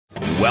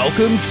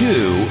Welcome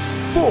to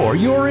For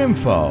Your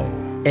Info.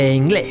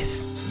 En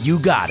inglés. You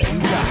got it.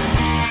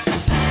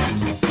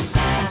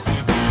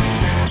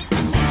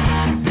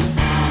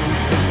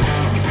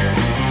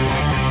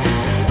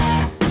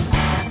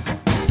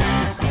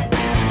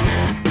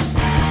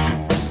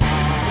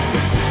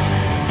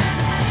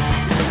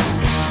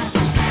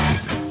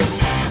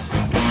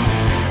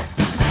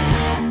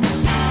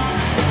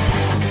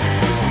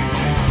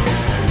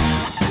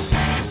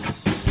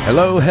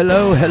 Hello,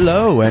 hello,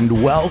 hello,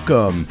 and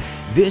welcome.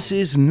 This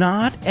is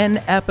not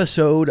an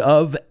episode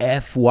of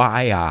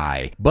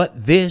FYI,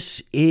 but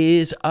this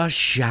is a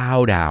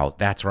shout out.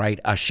 That's right,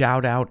 a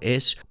shout out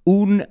is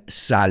un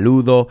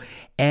saludo,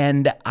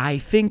 and I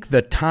think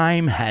the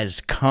time has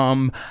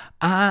come.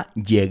 Ha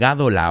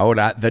llegado la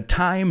hora. The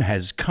time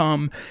has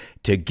come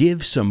to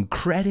give some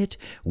credit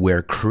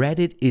where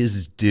credit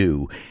is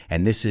due.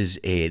 And this is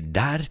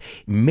dar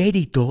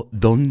mérito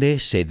donde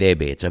se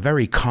debe. It's a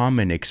very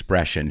common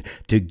expression,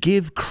 to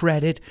give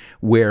credit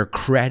where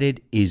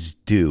credit is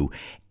due.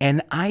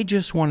 And I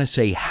just want to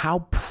say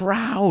how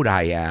proud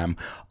I am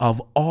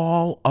of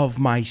all of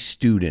my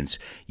students.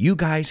 You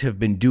guys have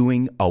been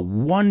doing a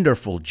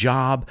wonderful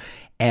job,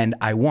 and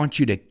I want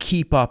you to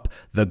keep up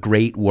the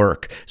great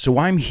work. So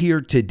I'm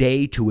here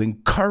today to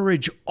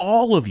encourage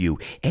all of you,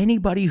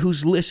 anybody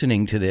who's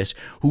listening to this,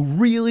 who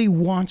really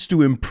wants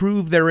to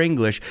improve their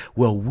English.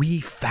 Well, we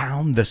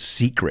found the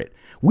secret.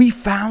 We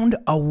found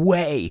a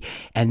way.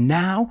 And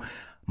now,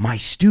 my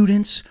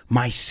students,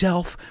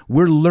 myself,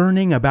 we're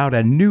learning about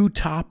a new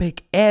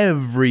topic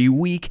every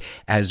week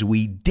as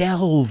we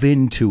delve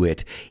into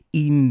it,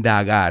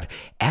 indagar,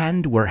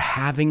 and we're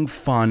having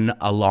fun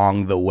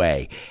along the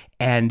way.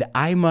 And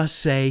I must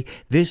say,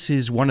 this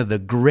is one of the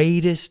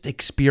greatest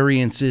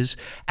experiences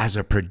as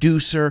a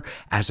producer,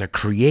 as a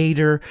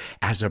creator,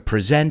 as a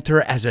presenter,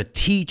 as a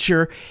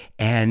teacher,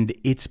 and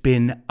it's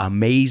been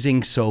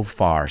amazing so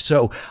far.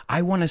 So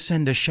I want to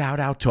send a shout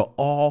out to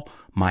all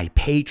my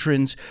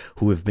patrons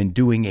who have been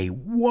doing a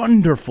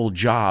wonderful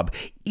job.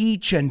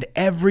 Each and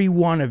every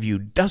one of you,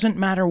 doesn't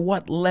matter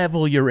what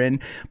level you're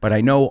in, but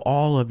I know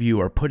all of you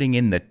are putting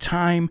in the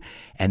time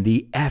and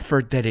the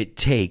effort that it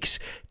takes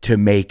to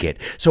make it.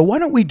 So why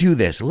don't we do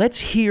this? Let's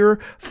hear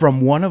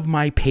from one of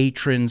my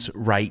patrons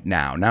right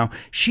now. Now,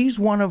 she's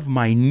one of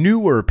my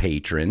newer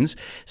patrons,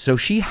 so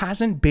she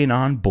hasn't been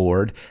on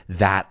board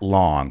that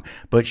long,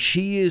 but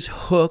she is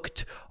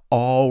hooked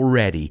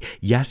already.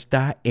 Ya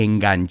está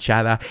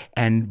enganchada,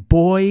 and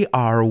boy,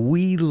 are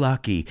we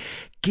lucky.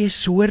 Qué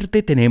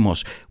suerte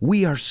tenemos.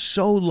 We are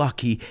so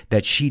lucky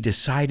that she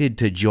decided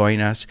to join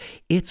us.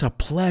 It's a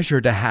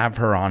pleasure to have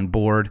her on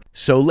board.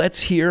 So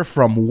let's hear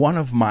from one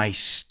of my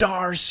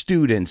star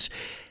students.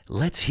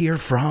 Let's hear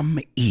from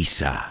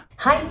Isa.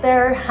 Hi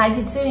there, how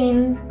you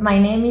doing? My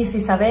name is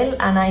Isabel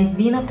and I've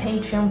been a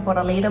patron for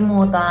a little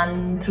more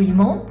than 3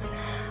 months.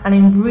 And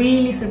I'm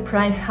really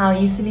surprised how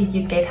easily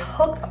you get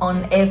hooked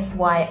on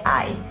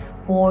FYI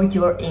for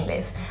your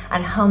English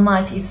and how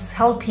much it's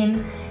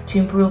helping to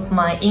improve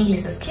my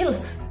English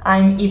skills.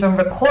 I'm even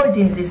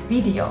recording this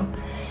video.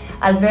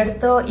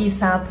 Alberto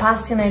is a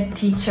passionate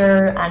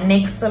teacher, an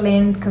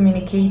excellent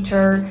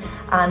communicator,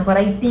 and what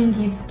I think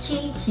is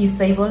key, he's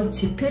able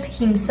to put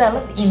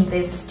himself in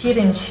the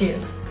student's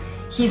shoes.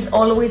 He's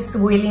always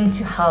willing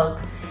to help.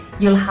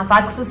 You'll have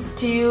access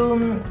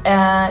to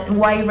a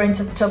wide range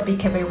of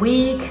topics every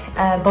week,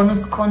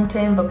 bonus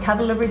content,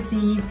 vocabulary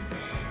receipts,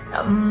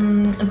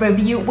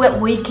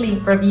 weekly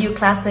review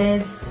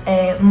classes,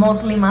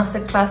 monthly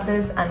master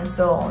classes, and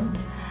so on.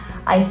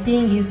 I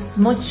think it's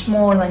much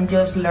more than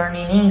just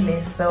learning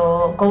English.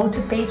 So go to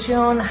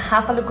Patreon,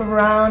 have a look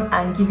around,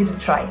 and give it a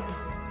try.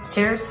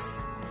 Cheers!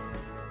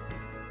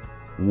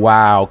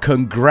 Wow,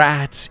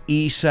 congrats,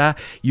 Isa.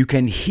 You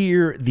can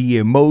hear the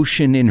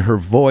emotion in her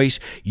voice.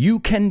 You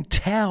can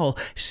tell,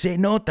 se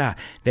nota,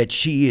 that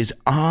she is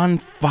on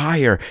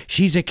fire.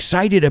 She's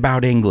excited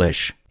about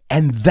English.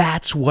 And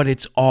that's what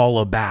it's all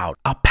about.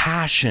 A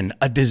passion,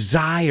 a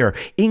desire.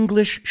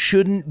 English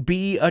shouldn't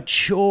be a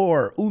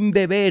chore, un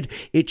deber.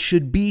 It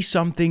should be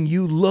something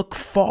you look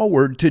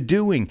forward to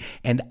doing.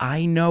 And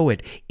I know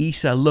it.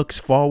 Isa looks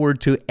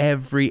forward to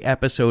every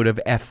episode of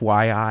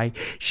FYI.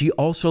 She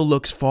also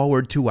looks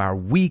forward to our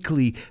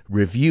weekly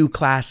review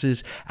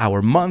classes,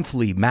 our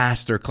monthly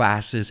master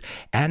classes.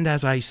 And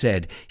as I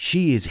said,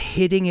 she is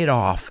hitting it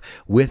off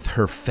with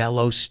her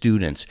fellow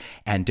students.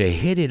 And to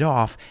hit it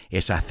off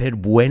es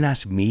hacer buenas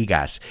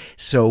migas.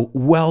 So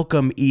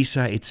welcome,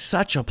 Isa. It's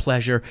such a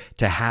pleasure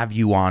to have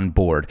you on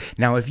board.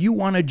 Now, if you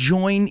want to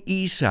join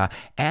Isa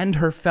and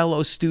her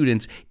fellow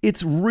students,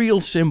 it's real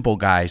simple,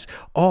 guys.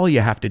 All you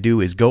have to do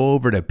is go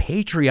over to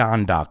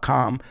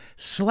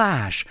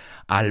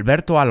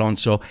patreon.com/Alberto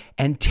Alonso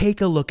and take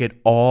a look at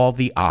all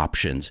the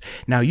options.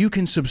 Now, you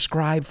can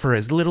subscribe for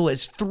as little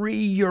as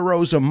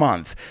 €3 a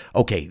month.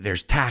 Okay,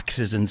 there's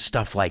taxes and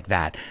stuff like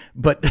that,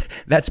 but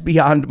that's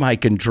beyond my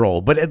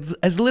control. But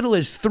as little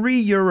as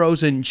 €3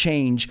 euros and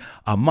change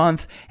a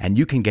month, and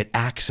you can get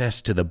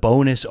access to the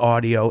bonus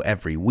audio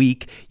every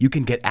week. You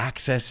can get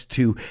access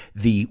to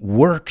the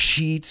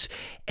worksheets.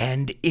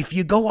 And if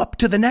you go up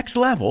to the next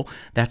level,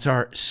 that's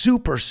our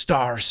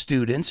superstar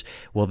students,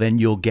 well, then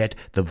you'll get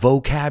the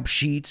vocab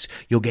sheets,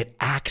 you'll get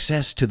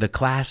access to the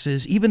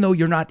classes. Even though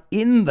you're not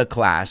in the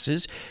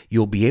classes,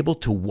 you'll be able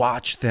to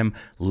watch them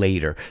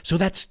later. So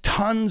that's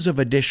tons of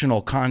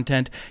additional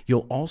content.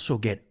 You'll also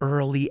get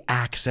early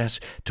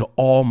access to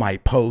all my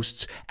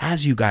posts.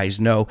 As you guys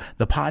know,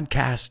 the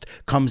podcast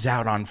comes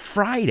out on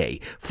Friday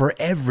for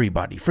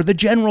everybody, for the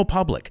general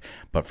public.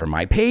 But for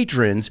my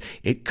patrons,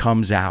 it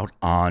comes out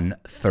on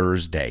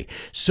Thursday.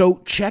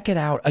 So check it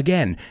out.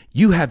 Again,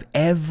 you have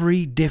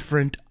every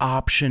different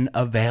option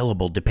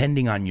available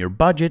depending on your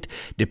budget,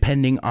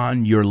 depending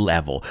on your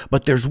level.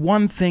 But there's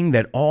one thing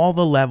that all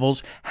the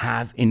levels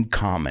have in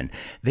common.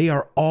 They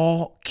are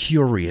all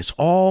curious.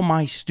 All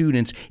my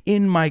students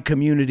in my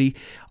community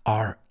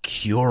are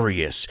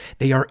curious.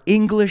 They are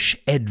English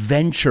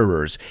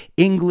adventurers,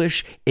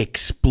 English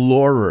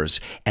explorers.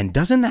 And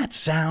doesn't that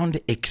sound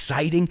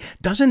exciting?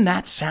 Doesn't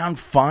that sound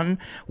fun?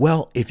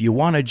 Well, if you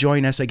want to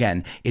join us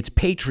again, it's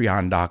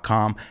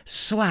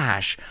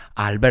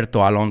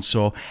patreon.com/Alberto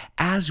Alonso.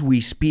 As we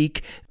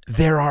speak,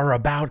 there are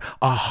about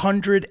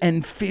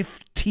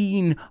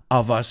 115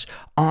 of us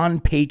on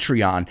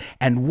Patreon,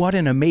 and what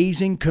an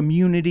amazing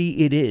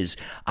community it is.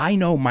 I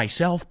know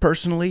myself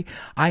personally,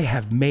 I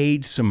have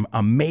made some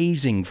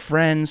amazing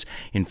friends.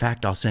 In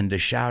fact, I'll send a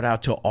shout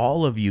out to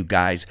all of you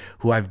guys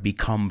who I've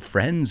become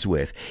friends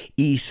with.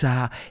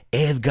 Isa,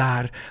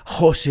 Edgar,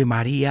 Jose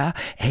Maria.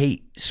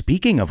 Hey,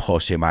 speaking of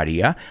Jose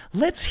Maria,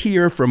 let's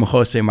hear from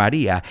Jose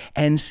Maria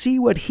and see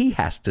what he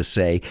has to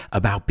say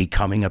about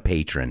becoming a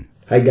patron.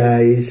 Hi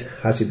guys,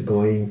 how's it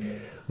going?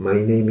 My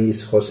name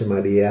is Jose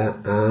Maria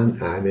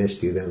and I'm a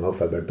student of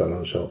Alberto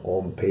Alonso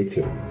on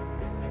Patreon.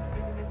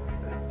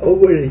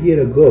 Over a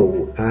year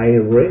ago, I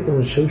read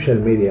on social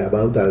media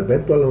about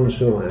Alberto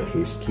Alonso and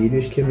his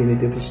curious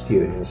community of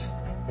students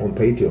on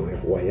Patreon,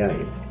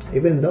 FYI.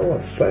 Even though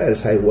at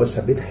first I was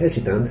a bit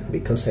hesitant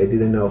because I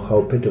didn't know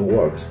how Patreon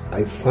works,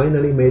 I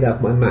finally made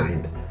up my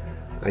mind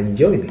and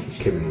joined his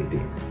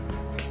community.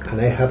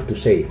 And I have to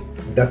say,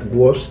 that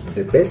was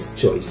the best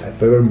choice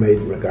I've ever made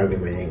regarding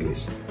my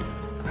English.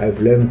 I've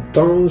learned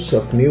tons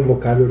of new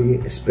vocabulary,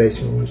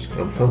 expressions,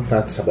 and fun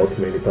facts about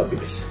many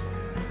topics.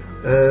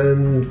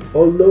 And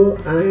although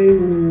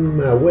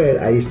I'm aware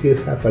I still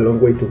have a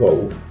long way to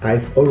go,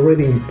 I've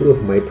already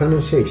improved my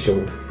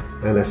pronunciation,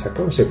 and as a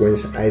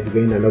consequence, I've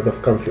gained a lot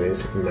of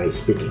confidence in my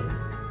speaking.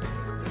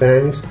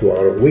 Thanks to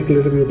our weekly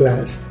review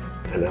class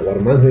and our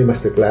monthly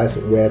masterclass,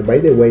 where, by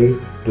the way,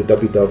 to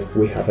top it off,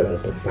 we have a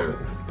lot of fun.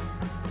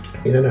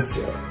 In a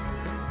nutshell,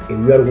 if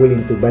you are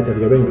willing to better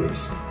your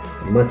English,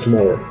 and much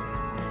more,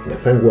 in a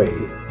fun way,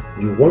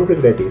 you won't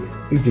regret it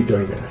if you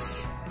join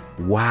us.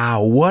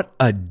 Wow, what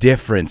a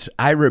difference.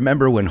 I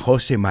remember when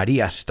Jose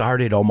Maria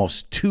started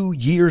almost 2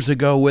 years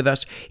ago with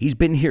us. He's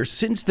been here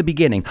since the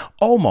beginning,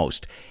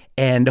 almost.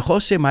 And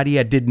Jose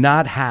Maria did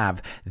not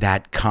have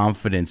that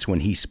confidence when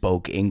he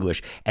spoke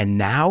English. And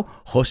now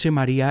Jose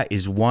Maria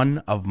is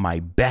one of my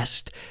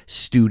best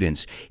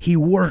students. He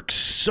works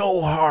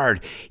so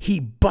hard. He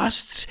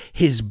busts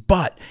his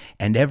butt.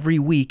 And every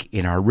week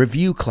in our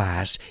review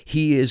class,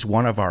 he is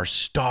one of our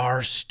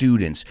star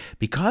students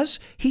because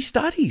he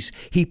studies.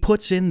 He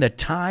puts in the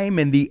time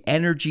and the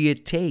energy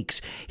it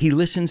takes. He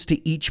listens to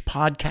each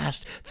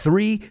podcast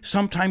 3,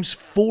 sometimes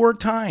 4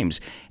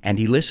 times. And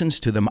he listens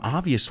to them,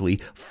 obviously,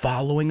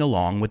 following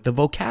along with the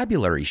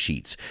vocabulary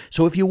sheets.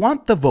 So if you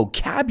want the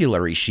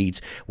vocabulary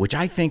sheets, which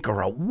I think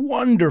are a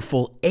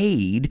wonderful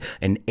aid,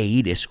 an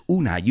aid is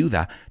una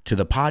ayuda to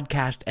the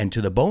podcast and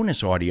to the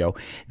bonus audio,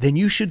 then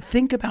you should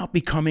think about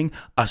becoming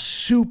a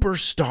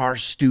superstar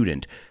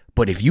student.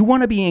 But if you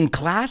want to be in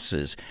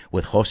classes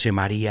with Jose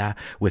Maria,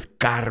 with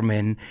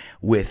Carmen,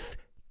 with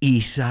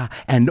Isa,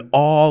 and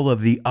all of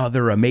the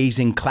other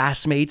amazing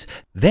classmates,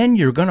 then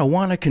you're going to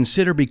want to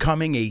consider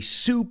becoming a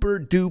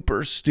super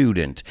duper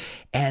student.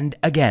 And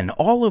again,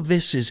 all of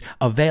this is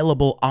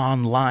available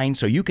online,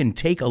 so you can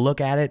take a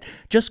look at it.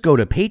 Just go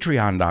to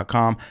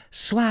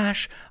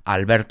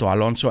patreon.com/Alberto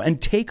Alonso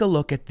and take a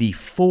look at the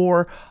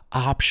 4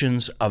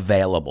 options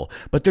available.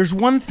 But there's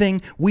one thing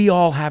we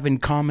all have in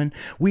common.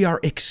 We are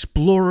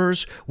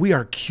explorers. We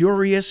are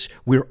curious.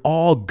 We're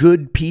all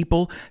good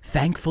people.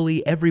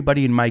 Thankfully,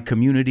 everybody in my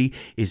community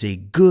is a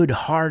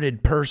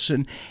good-hearted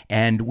person,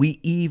 and we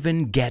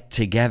even get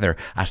together.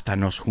 Hasta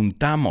nos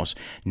juntamos.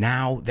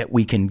 Now that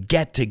we can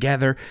get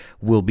together,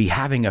 we'll be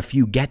having a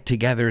few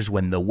get-togethers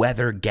when the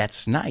weather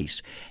gets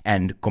nice.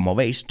 And como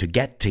veis, to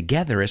get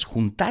together es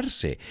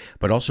juntarse,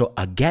 but also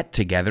a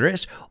get-together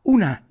es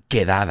una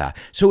quedada.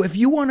 So if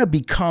you want to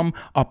become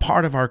a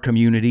part of our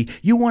community,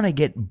 you want to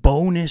get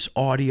bonus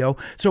audio.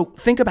 So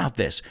think about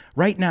this.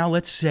 Right now,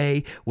 let's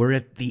say we're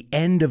at the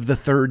end of the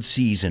 3rd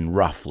season,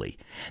 roughly.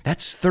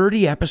 That's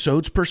 30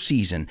 episodes per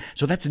season.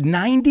 So that's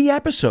 90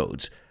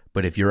 episodes.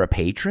 But if you're a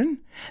patron,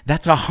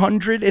 that's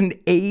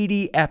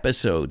 180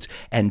 episodes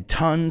and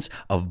tons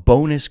of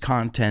bonus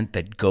content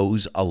that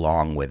goes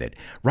along with it.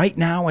 Right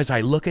now, as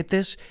I look at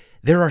this,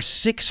 there are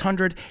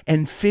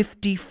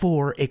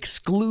 654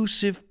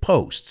 exclusive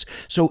posts.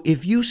 So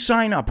if you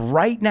sign up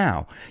right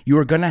now, you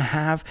are going to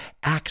have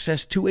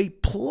access to a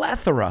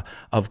plethora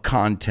of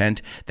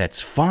content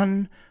that's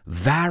fun,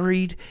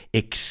 varied,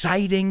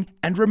 exciting,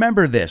 and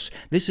remember this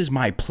is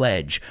my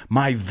pledge,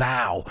 my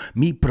vow,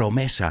 mi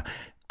promesa.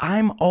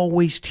 I'm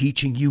always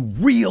teaching you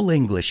real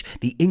English,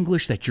 the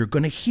English that you're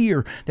going to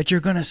hear, that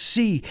you're going to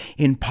see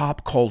in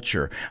pop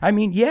culture. I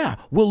mean, yeah,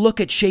 we'll look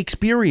at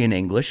Shakespearean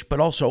English, but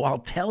also I'll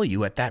tell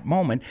you at that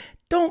moment,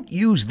 don't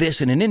use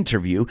this in an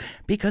interview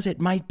because it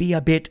might be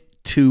a bit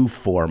too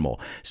formal.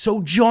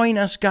 So join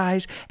us,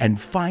 guys, and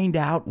find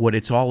out what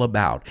it's all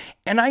about.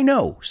 And I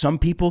know some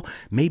people,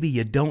 maybe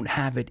you don't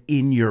have it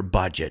in your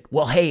budget.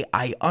 Well, hey,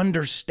 I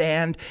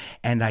understand,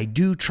 and I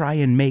do try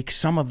and make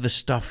some of the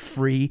stuff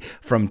free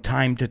from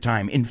time to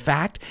time. In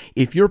fact,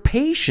 if you're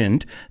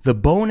patient, the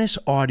bonus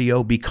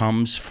audio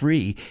becomes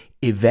free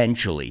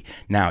eventually.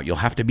 Now, you'll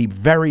have to be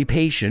very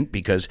patient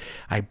because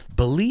I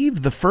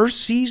believe the first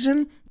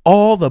season,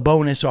 all the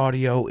bonus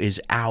audio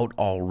is out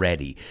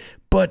already.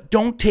 But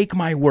don't take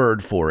my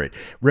word for it.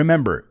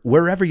 Remember,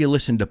 wherever you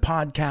listen to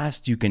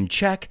podcasts, you can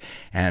check,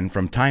 and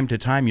from time to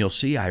time you'll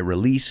see I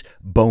release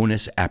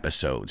bonus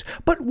episodes.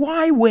 But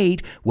why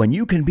wait when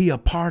you can be a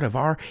part of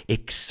our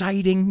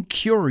exciting,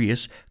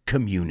 curious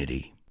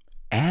community?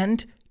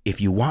 And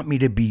if you want me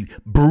to be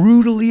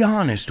brutally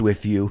honest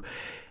with you,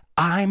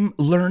 I'm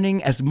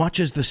learning as much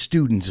as the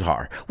students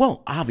are.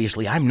 Well,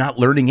 obviously, I'm not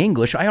learning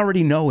English. I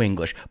already know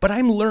English, but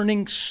I'm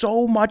learning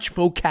so much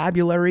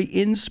vocabulary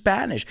in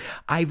Spanish.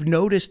 I've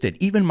noticed it.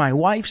 Even my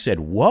wife said,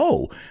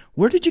 "Whoa,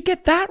 where did you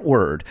get that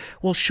word?"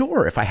 Well,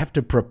 sure, if I have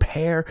to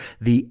prepare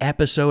the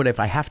episode, if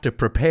I have to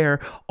prepare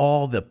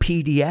all the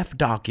PDF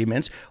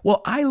documents,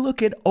 well, I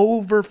look at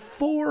over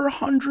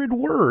 400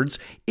 words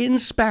in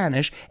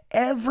Spanish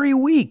every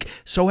week.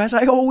 So as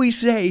I always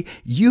say,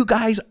 you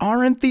guys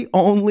aren't the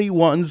only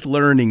ones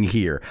learning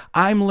here.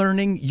 I'm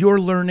learning, you're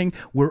learning,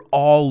 we're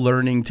all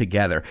learning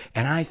together.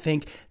 And I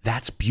think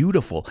that's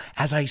beautiful.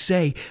 As I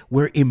say,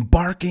 we're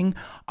embarking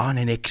on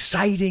an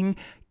exciting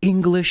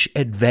English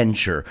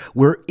adventure.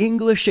 We're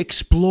English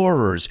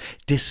explorers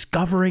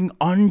discovering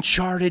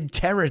uncharted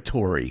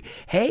territory.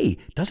 Hey,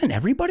 doesn't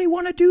everybody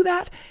want to do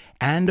that?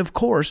 And of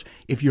course,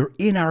 if you're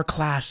in our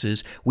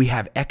classes, we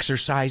have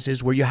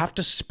exercises where you have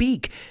to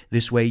speak.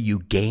 This way you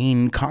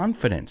gain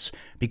confidence.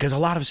 Because a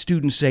lot of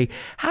students say,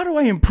 "How do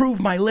I improve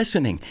my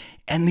listening?"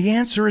 And the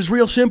answer is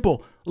real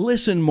simple.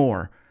 Listen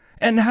more.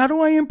 And how do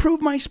I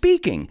improve my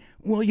speaking?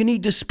 Well, you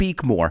need to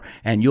speak more,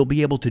 and you'll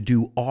be able to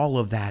do all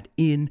of that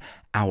in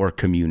our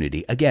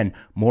community. Again,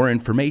 more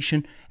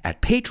information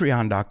at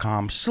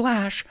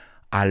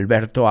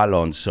patreon.com/Alberto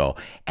Alonso.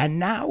 And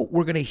now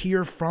we're going to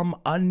hear from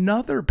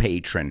another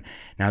patron.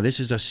 Now, this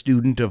is a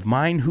student of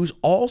mine who's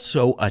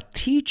also a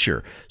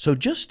teacher. So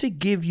just to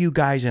give you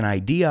guys an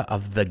idea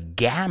of the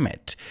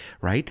gamut,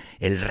 right?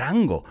 El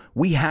rango.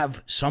 We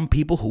have some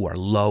people who are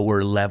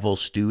lower level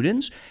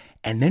students,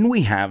 and then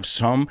we have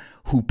some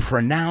who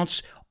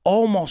pronounce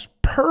almost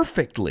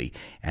perfectly.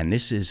 And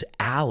this is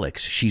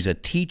Alex. She's a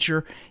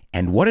teacher,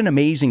 and what an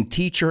amazing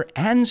teacher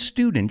and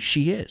student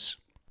she is.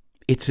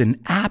 It's an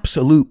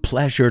absolute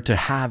pleasure to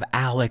have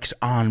Alex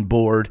on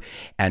board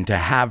and to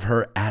have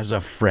her as a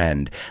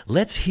friend.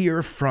 Let's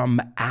hear from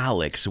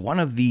Alex, one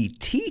of the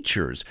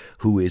teachers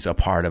who is a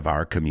part of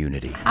our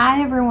community.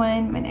 Hi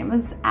everyone, my name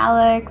is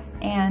Alex,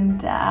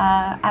 and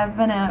I've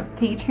been a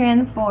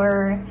patron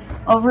for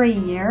over a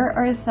year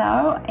or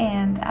so,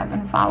 and I've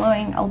been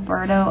following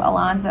Alberto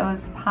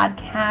Alonso's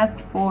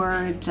podcast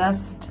for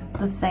just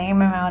the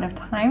same amount of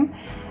time,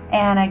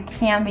 and I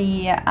can't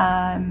be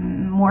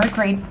more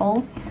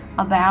grateful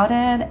about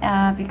it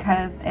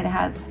because it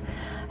has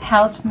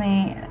helped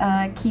me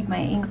keep my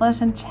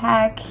English in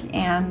check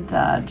and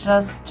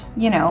just,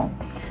 you know,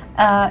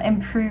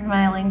 improve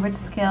my language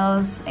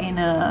skills in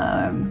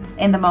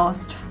the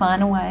most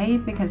fun way,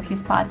 because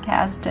his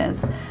podcast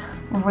is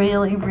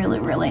really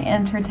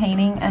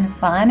entertaining and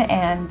fun,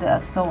 and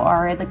so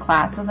are the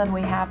classes that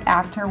we have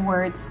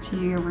afterwards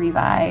to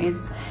revise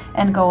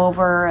and go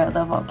over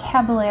the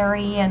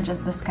vocabulary and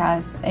just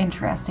discuss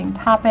interesting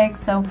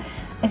topics. So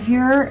if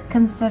you're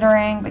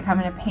considering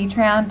becoming a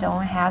Patreon,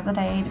 don't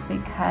hesitate,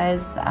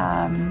 because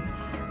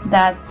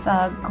that's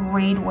a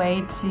great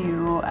way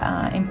to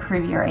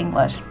improve your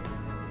English.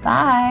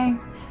 Bye!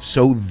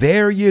 So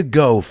there you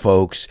go,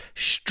 folks,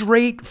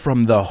 straight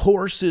from the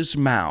horse's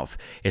mouth.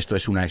 Esto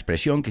es una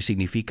expresión que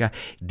significa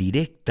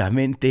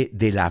directamente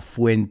de la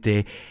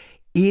fuente.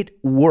 It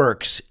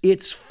works.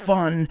 It's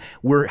fun.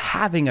 We're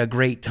having a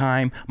great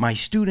time. My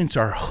students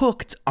are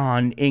hooked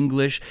on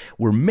English.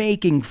 We're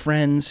making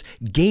friends,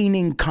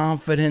 gaining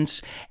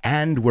confidence,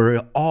 and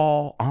we're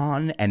all on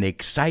fun and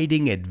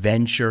exciting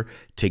adventure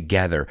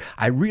together.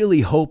 I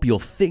really hope you'll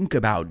think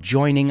about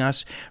joining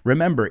us.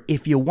 Remember,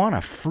 if you want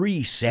a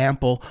free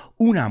sample,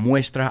 una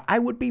muestra, I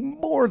would be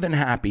more than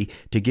happy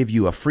to give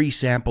you a free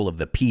sample of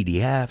the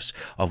PDFs,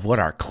 of what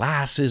our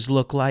classes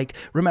look like.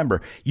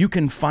 Remember, you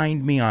can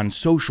find me on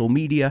social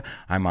media.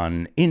 I'm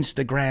on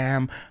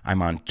Instagram,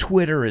 I'm on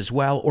Twitter as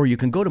well, or you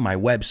can go to my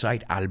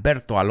website,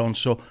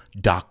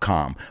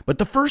 albertoalonso.com. But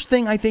the first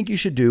thing I think you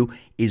should do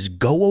is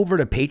go over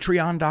to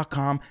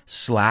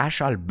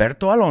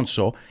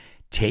patreon.com/albertoalonso.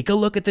 Take a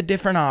look at the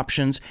different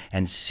options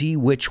and see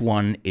which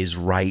one is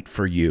right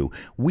for you.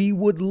 We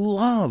would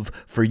love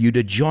for you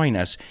to join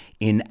us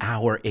in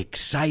our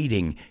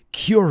exciting,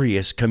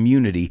 curious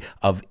community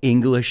of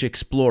English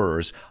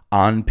explorers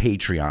on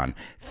Patreon.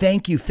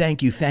 Thank you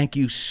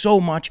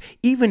so much.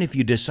 Even if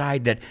you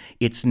decide that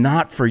it's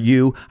not for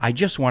you, I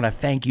just want to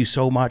thank you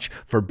so much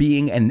for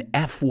being an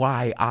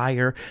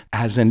FYIer.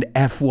 As an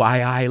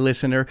FYI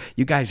listener,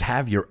 you guys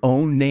have your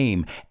own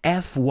name,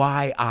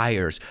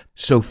 FYIers.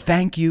 So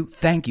thank you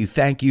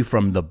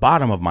from the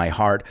bottom of my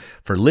heart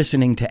for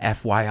listening to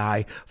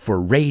FYI,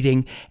 for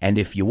rating, and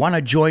if you want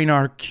to join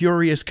our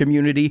curious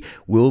community,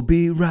 we'll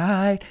be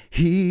right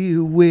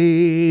here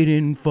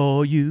waiting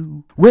for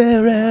you.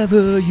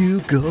 Wherever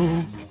you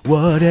go,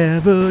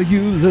 whatever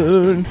you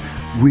learn,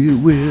 we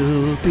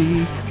will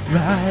be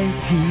right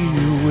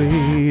here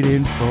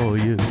waiting for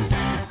you.